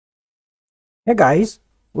Hey guys,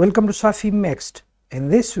 welcome to Safi Mixed. In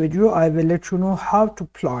this video, I will let you know how to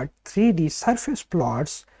plot 3D surface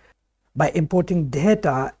plots by importing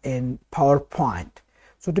data in PowerPoint.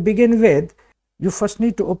 So to begin with, you first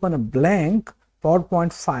need to open a blank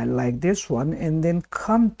PowerPoint file like this one and then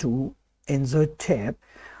come to Insert tab.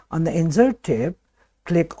 On the Insert tab,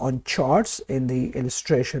 click on Charts in the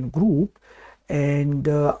illustration group, and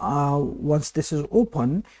once this is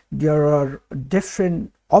open, there are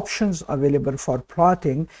different options available for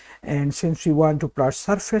plotting, and since we want to plot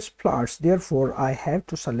surface plots, therefore I have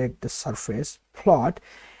to select the surface plot.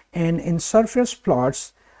 And in surface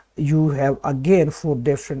plots you have again 4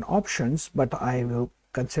 different options, but I will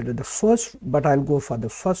consider the first, but I'll go for the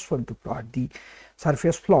first one to plot the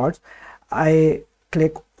surface plots. I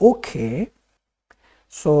click OK.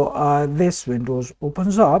 So this window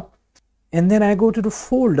opens up, and then I go to the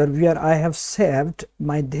folder where I have saved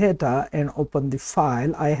my data and open the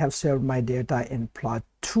file. I have saved my data in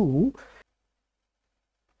plot2.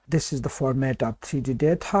 This is the format of 3D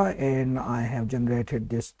data, and I have generated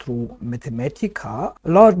this through Mathematica. A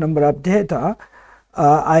large number of data.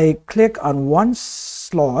 I click on one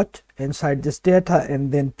slot inside this data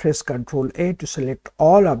and then press Ctrl A to select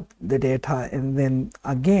all of the data, and then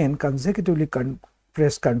again consecutively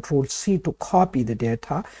press Ctrl C to copy the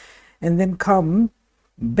data, and then come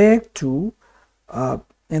back to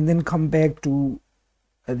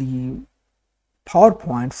the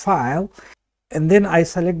PowerPoint file, and then I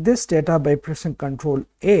select this data by pressing Ctrl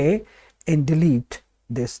A and delete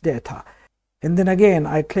this data. And then again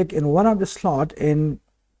I click in one of the slot and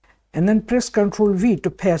then press Ctrl V to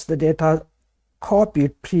paste the data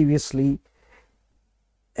copied previously,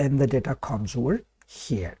 and the data comes over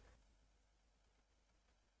here.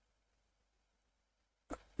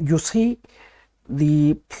 You see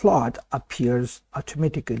the plot appears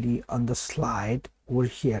automatically on the slide over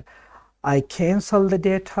here. I cancel the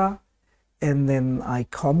data, and then I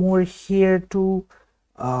come over here to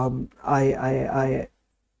I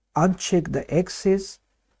uncheck the axis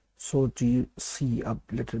so to see a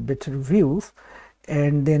little better view,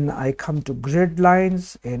 and then I come to grid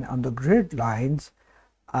lines, and on the grid lines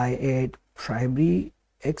I add primary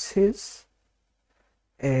axis,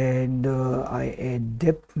 and I add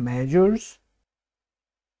depth measures.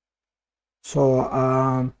 So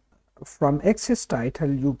from axis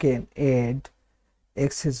title you can add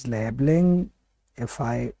axis labeling. If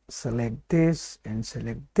I select this and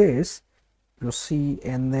select this, you see,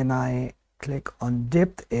 and then I click on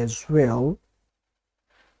depth as well.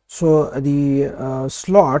 So the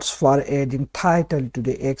slots for adding title to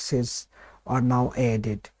the axis are now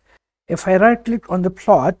added. If I right click on the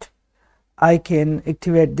plot, I can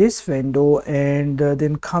activate this window and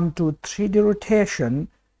then come to 3D rotation.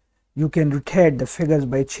 You can rotate the figures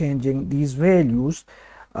by changing these values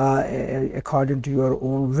according to your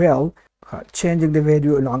own will. Changing the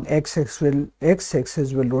value along x-axis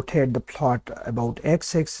will rotate the plot about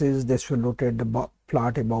x-axis. This will rotate the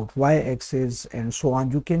plot about y-axis, and so on.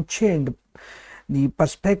 You can change the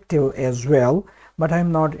perspective as well, but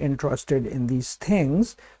I'm not interested in these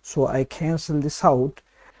things, so I cancel this out.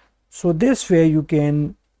 So this way you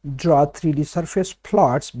can draw 3D surface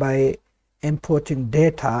plots by importing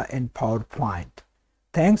data in PowerPoint.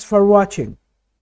 Thanks for watching.